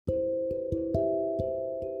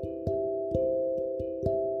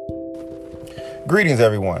Greetings,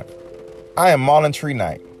 everyone. I am Marlon Tree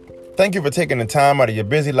Knight. Thank you for taking the time out of your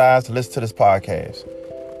busy lives to listen to this podcast.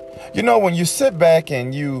 You know, when you sit back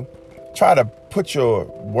and you try to put your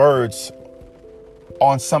words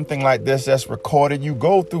on something like this that's recorded, you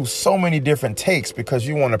go through so many different takes because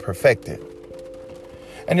you want to perfect it.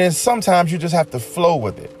 And then sometimes you just have to flow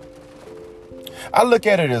with it. I look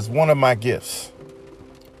at it as one of my gifts.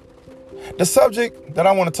 The subject that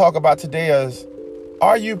I want to talk about today is,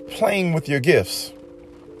 are you playing with your gifts?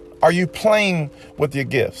 Are you playing with your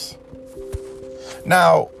gifts?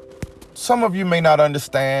 Now, some of you may not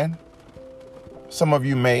understand. Some of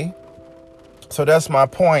you may. So that's my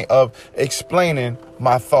point of explaining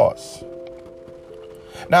my thoughts.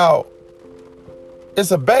 Now, it's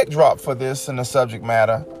a backdrop for this in the subject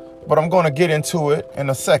matter, but I'm going to get into it in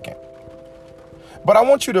a second. But I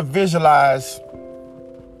want you to visualize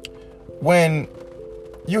when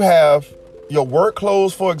you have your work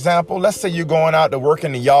clothes, for example. Let's say you're going out to work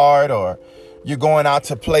in the yard, or you're going out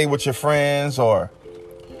to play with your friends, or,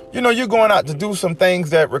 you're going out to do some things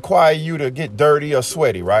that require you to get dirty or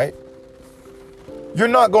sweaty, right? You're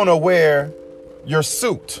not going to wear your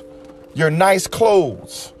suit, your nice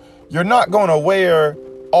clothes. You're not going to wear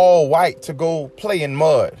all white to go play in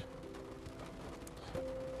mud.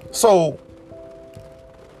 So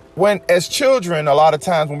as children, a lot of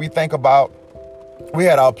times when we think about, we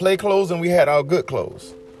had our play clothes and we had our good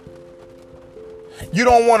clothes. You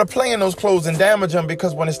don't want to play in those clothes and damage them,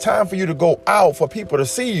 because when it's time for you to go out for people to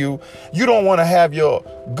see you, you don't want to have your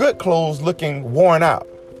good clothes looking worn out.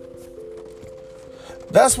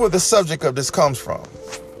 That's where the subject of this comes from.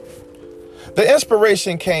 The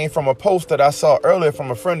inspiration came from a post that I saw earlier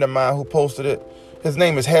from a friend of mine who posted it. His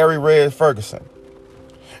name is Harry Red Ferguson.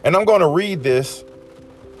 And I'm going to read this,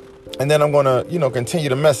 and then I'm going to, continue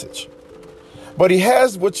the message. But he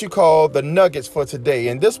has what you call the nuggets for today.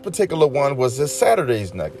 And this particular one was this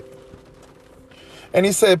Saturday's nugget. And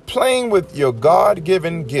he said, playing with your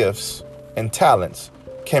God-given gifts and talents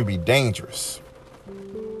can be dangerous.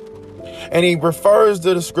 And he refers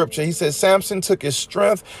to the scripture. He says, Samson took his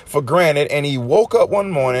strength for granted, and he woke up one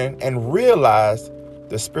morning and realized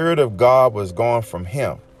the Spirit of God was gone from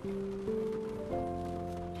him.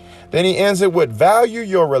 Then he ends it with, value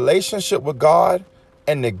your relationship with God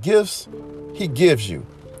and the gifts he gives you.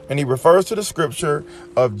 And he refers to the scripture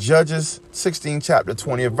of Judges 16, chapter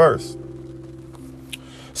 20th verse.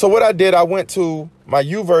 So what I did, I went to my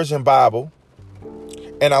YouVersion Bible,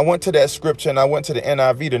 and I went to that scripture, and I went to the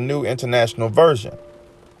NIV, the New International Version.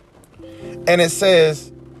 And it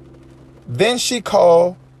says, then she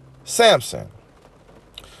called Samson,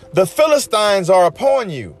 the Philistines are upon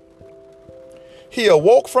you. He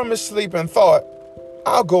awoke from his sleep and thought,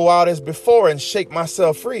 I'll go out as before and shake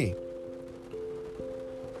myself free.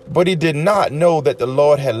 But he did not know that the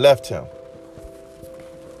Lord had left him.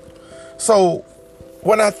 So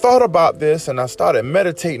when I thought about this and I started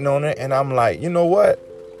meditating on it, and I'm like, you know what?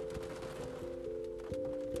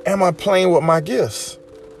 Am I playing with my gifts?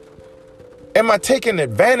 Am I taking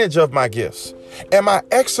advantage of my gifts? Am I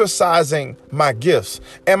exercising my gifts?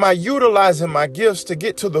 Am I utilizing my gifts to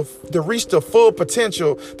get to reach the full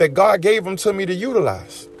potential that God gave them to me to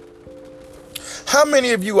utilize? How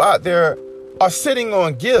many of you out there are sitting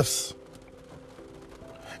on gifts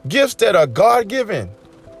that are God-given?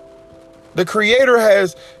 The Creator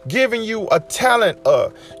has given you a talent.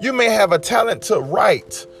 You may have a talent to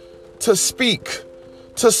write, to speak,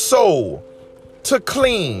 to sew, to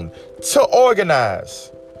clean, to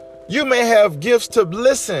organize. You may have gifts to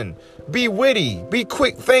listen, be witty, be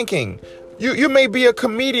quick thinking. You may be a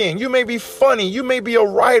comedian. You may be funny. You may be a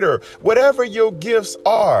writer. Whatever your gifts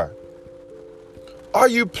are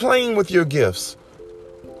you playing with your gifts?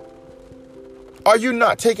 Are you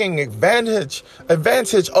not taking advantage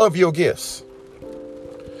of your gifts?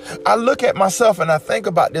 I look at myself and I think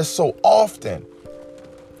about this so often.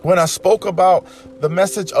 When I spoke about the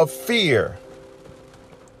message of fear,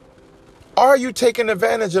 are you taking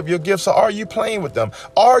advantage of your gifts, or are you playing with them?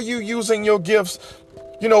 Are you using your gifts,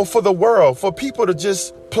 for the world, for people to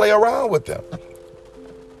just play around with them?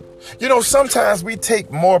 Sometimes we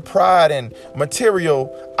take more pride in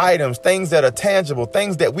material items, things that are tangible,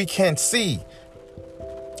 things that we can see,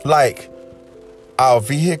 like our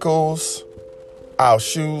vehicles, our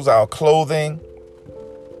shoes, our clothing,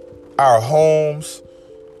 our homes,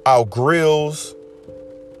 our grills,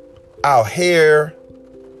 our hair,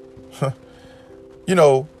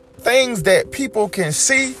 things that people can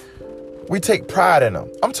see. We take pride in them.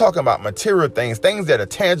 I'm talking about material things that are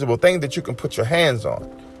tangible, things that you can put your hands on.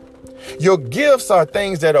 Your gifts are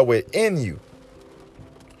things that are within you.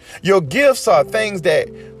 Your gifts are things that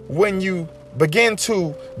when you begin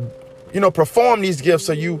to perform these gifts,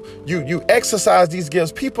 or you exercise these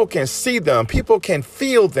gifts, people can see them, people can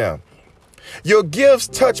feel them. Your gifts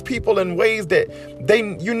touch people in ways that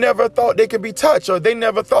you never thought they could be touched, or they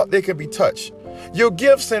never thought they could be touched. Your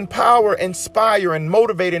gifts empower, inspire, and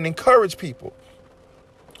motivate and encourage people.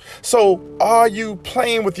 So are you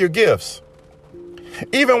playing with your gifts?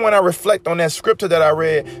 Even when I reflect on that scripture that I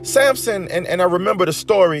read, Samson, and I remember the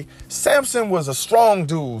story, Samson was a strong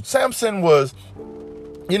dude. Samson was,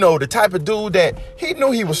 the type of dude that he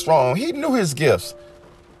knew he was strong. He knew his gifts.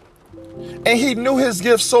 And he knew his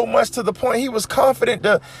gifts so much to the point he was confident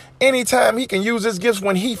that anytime he can use his gifts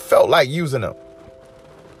when he felt like using them.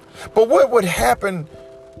 But what would happen,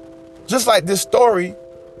 just like this story,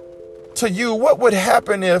 to you? What would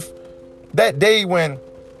happen if that day when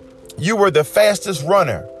you were the fastest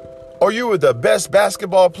runner, or you were the best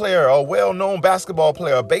basketball player, or well-known basketball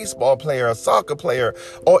player, a baseball player, a soccer player,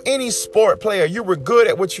 or any sport player, you were good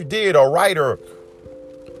at what you did, or writer,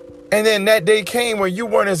 and then that day came where you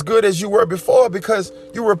weren't as good as you were before because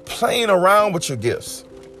you were playing around with your gifts.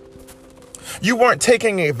 You weren't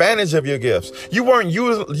taking advantage of your gifts. You weren't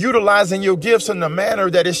utilizing your gifts in the manner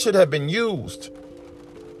that it should have been used.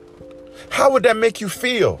 How would that make you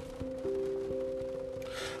feel?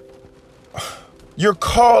 Your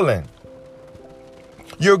calling,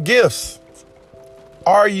 your gifts.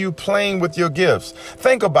 Are you playing with your gifts?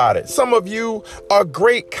 Think about it. Some of you are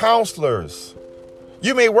great counselors.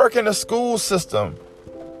 You may work in the school system.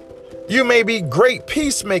 You may be great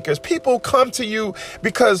peacemakers. People come to you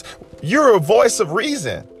because you're a voice of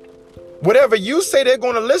reason. Whatever you say, they're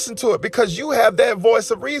going to listen to it because you have that voice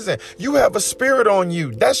of reason. You have a spirit on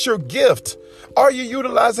you. That's your gift. Are you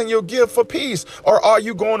utilizing your gift for peace, or are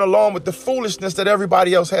you going along with the foolishness that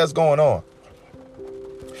everybody else has going on?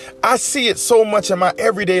 I see it so much in my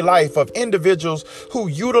everyday life of individuals who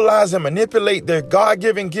utilize and manipulate their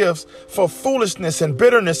God-given gifts for foolishness and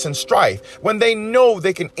bitterness and strife when they know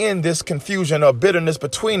they can end this confusion or bitterness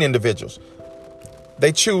between individuals.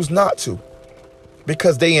 They choose not to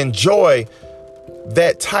because they enjoy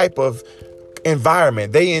that type of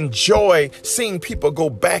environment. They enjoy seeing people go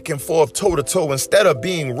back and forth, toe to toe, instead of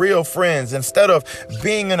being real friends, instead of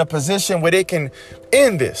being in a position where they can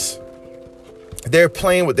end this. They're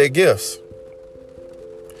playing with their gifts.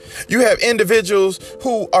 You have individuals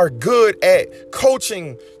who are good at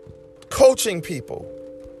coaching people.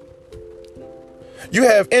 You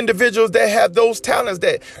have individuals that have those talents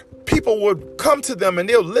that people would come to them and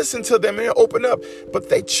they'll listen to them and they'll open up, but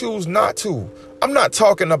they choose not to. I'm not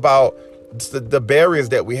talking about the barriers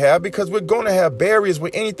that we have, because we're going to have barriers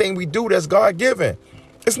with anything we do that's God-given.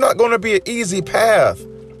 It's not going to be an easy path.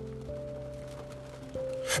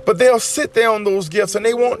 But they'll sit there on those gifts and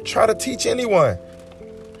they won't try to teach anyone.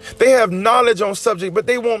 They have knowledge on subject, but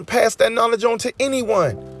they won't pass that knowledge on to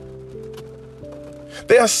anyone.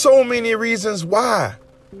 There are so many reasons why.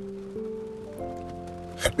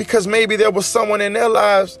 Because maybe there was someone in their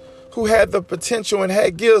lives who had the potential and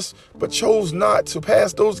had gifts, but chose not to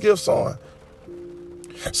pass those gifts on.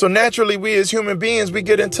 So naturally, we as human beings, we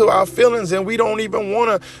get into our feelings and we don't even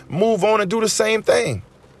want to move on and do the same thing.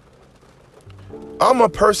 I'm a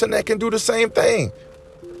person that can do the same thing.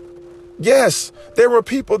 Yes, there were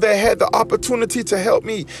people that had the opportunity to help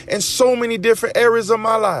me in so many different areas of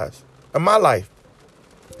my life.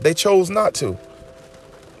 They chose not to.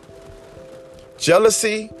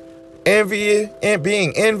 Jealousy, envy, and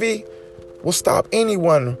being envy will stop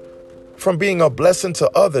anyone from being a blessing to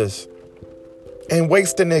others and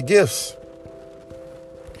wasting their gifts.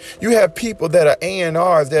 You have people that are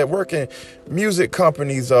A&Rs that work in music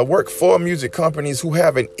companies, work for music companies, who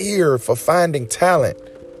have an ear for finding talent.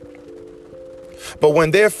 But when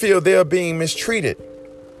they feel they're being mistreated,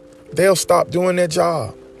 they'll stop doing their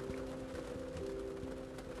job.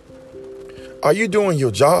 Are you doing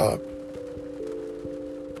your job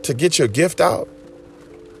to get your gift out?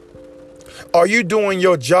 Are you doing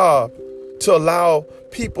your job to allow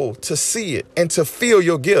people to see it and to feel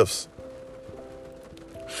your gifts?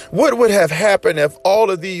 What would have happened if all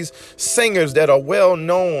of these singers that are well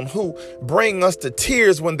known, who bring us to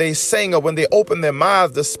tears when they sing or when they open their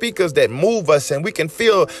mouths, the speakers that move us and we can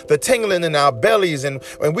feel the tingling in our bellies and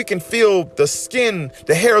we can feel the skin,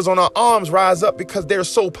 the hairs on our arms rise up because they're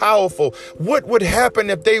so powerful? What would happen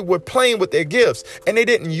if they were playing with their gifts and they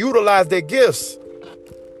didn't utilize their gifts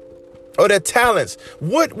or their talents?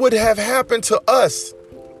 What would have happened to us?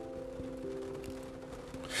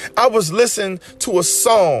 I was listening to a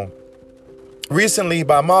song recently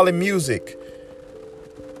by Molly Music,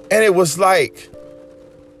 and it was like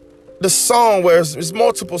the song where it's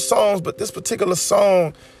multiple songs, but this particular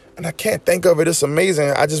song, and I can't think of it, it's amazing,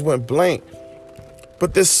 I just went blank.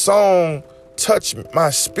 But this song touched my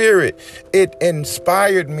spirit. It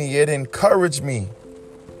inspired me. It encouraged me.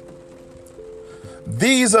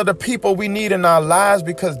 These are the people we need in our lives,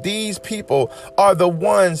 because these people are the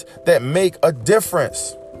ones that make a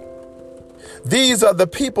difference. These are the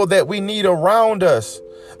people that we need around us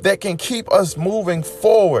that can keep us moving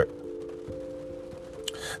forward.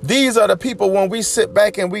 These are the people, when we sit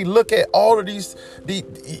back and we look at all of these,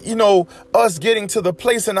 us getting to the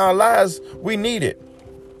place in our lives, we need it.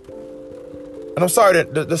 And I'm sorry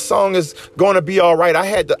that the song is going to be all right. I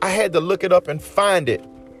had to look it up and find it.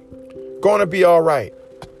 Going to be all right.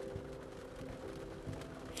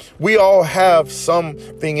 We all have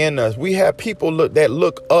something in us. We have people that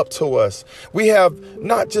look up to us. We have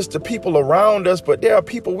not just the people around us, but there are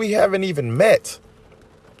people we haven't even met.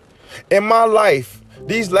 In my life,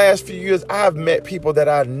 these last few years, I've met people that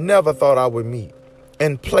I never thought I would meet,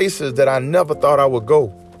 in places that I never thought I would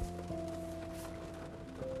go.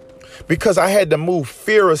 Because I had to move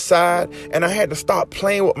fear aside, and I had to start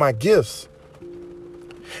playing with my gifts.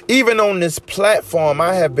 Even on this platform,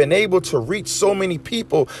 I have been able to reach so many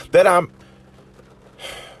people that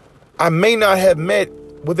I may not have met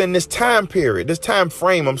within this time frame,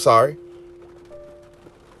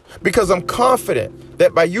 because I'm confident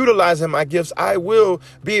that by utilizing my gifts, I will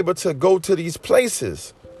be able to go to these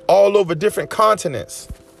places all over different continents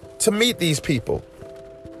to meet these people.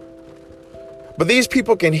 But these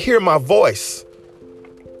people can hear my voice.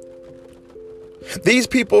 These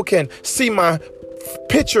people can see my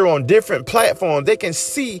picture on different platforms. They can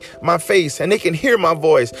see my face and they can hear my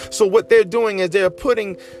voice. So what they're doing is they're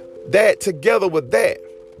putting that together with that.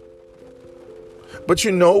 But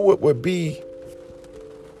you know what would be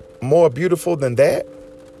more beautiful than that?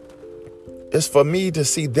 It's for me to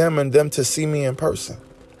see them and them to see me in person.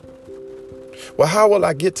 Well, how will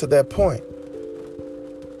I get to that point?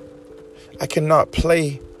 I cannot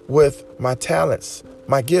play with my talents,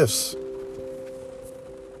 my gifts.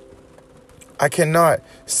 I cannot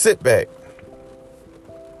sit back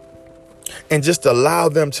and just allow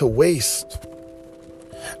them to waste.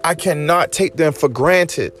 I cannot take them for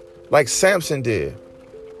granted like Samson did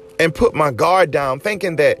and put my guard down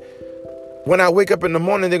thinking that when I wake up in the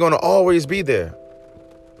morning, they're going to always be there.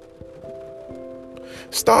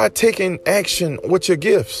 Start taking action with your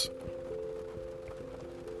gifts.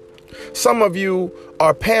 Some of you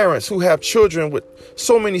are parents who have children with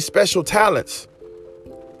so many special talents.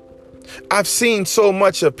 I've seen so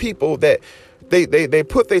much of people that they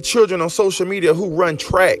put their children on social media who run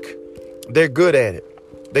track. They're good at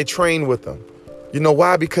it. They train with them. You know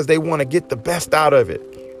why? Because they want to get the best out of it.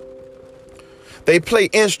 They play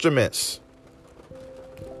instruments.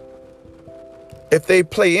 If they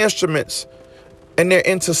play instruments and they're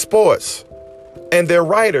into sports and they're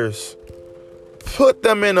writers, put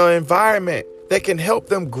them in an environment that can help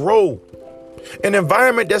them grow. An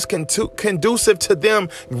environment that's conducive to them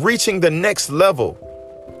reaching the next level.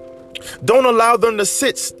 Don't allow them to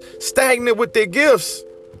sit stagnant with their gifts.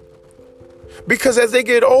 Because as they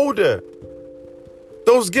get older,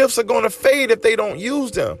 those gifts are going to fade if they don't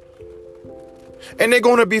use them. And they're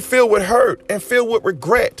going to be filled with hurt and filled with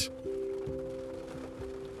regret.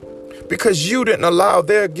 Because you didn't allow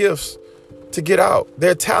their gifts to get out,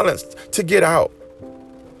 their talents to get out.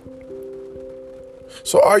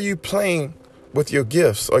 So are you playing with your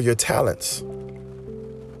gifts or your talents?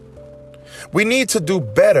 We need to do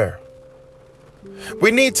better.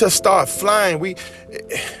 We need to start flying.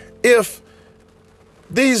 If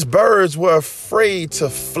these birds were afraid to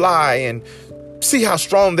fly and see how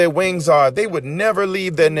strong their wings are, they would never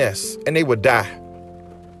leave their nest and they would die.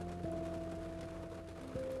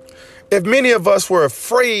 If many of us were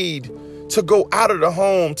afraid to go out of the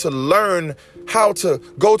home to learn how to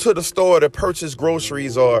go to the store to purchase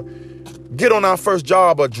groceries or get on our first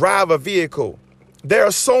job or drive a vehicle, there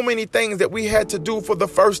are so many things that we had to do for the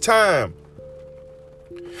first time.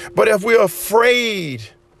 But if we're afraid,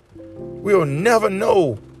 we'll never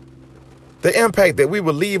know the impact that we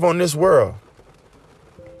will leave on this world.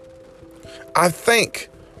 I thank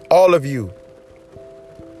all of you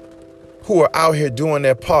who are out here doing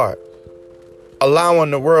their part,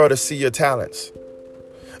 allowing the world to see your talents,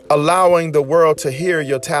 allowing the world to hear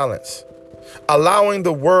your talents, allowing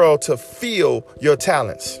the world to feel your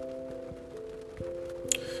talents.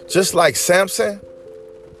 Just like Samson,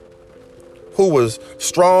 who was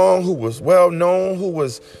strong, who was well known, who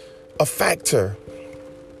was a factor.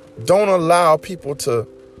 Don't allow people to,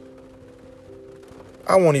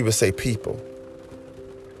 I won't even say people.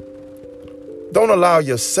 Don't allow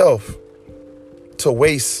yourself to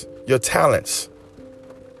waste your talents.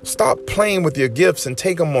 Stop playing with your gifts and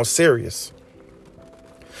take them more serious.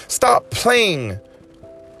 Stop playing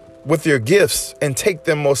with your gifts and take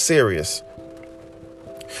them more serious.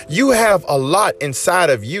 You have a lot inside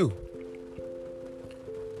of you.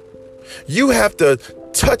 You have to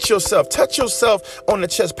touch yourself on the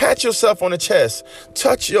chest, pat yourself on the chest,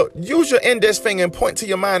 use your index finger and point to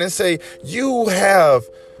your mind and say, you have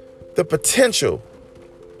the potential.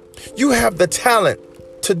 You have the talent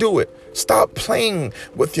to do it. Stop playing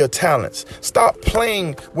with your talents. Stop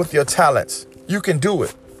playing with your talents. You can do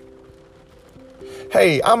it.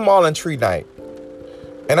 Hey, I'm Marlon Tree Knight,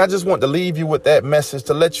 and I just want to leave you with that message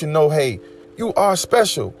to let you know, hey, you are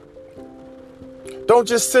special. Don't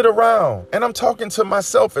just sit around. And I'm talking to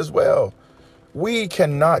myself as well. We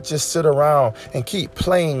cannot just sit around and keep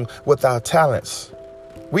playing with our talents.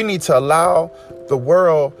 We need to allow the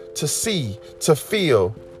world to see, to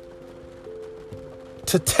feel,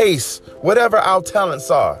 to taste whatever our talents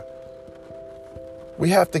are. We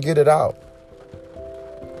have to get it out.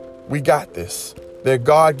 We got this. They're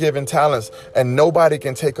God-given talents, and nobody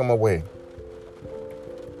can take them away.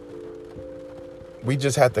 We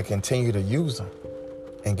just have to continue to use them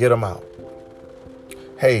and get them out.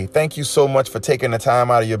 Hey, thank you so much for taking the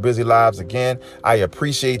time out of your busy lives again. I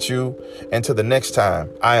appreciate you. And till the next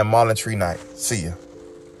time, I am Marlon Tree Knight. See ya.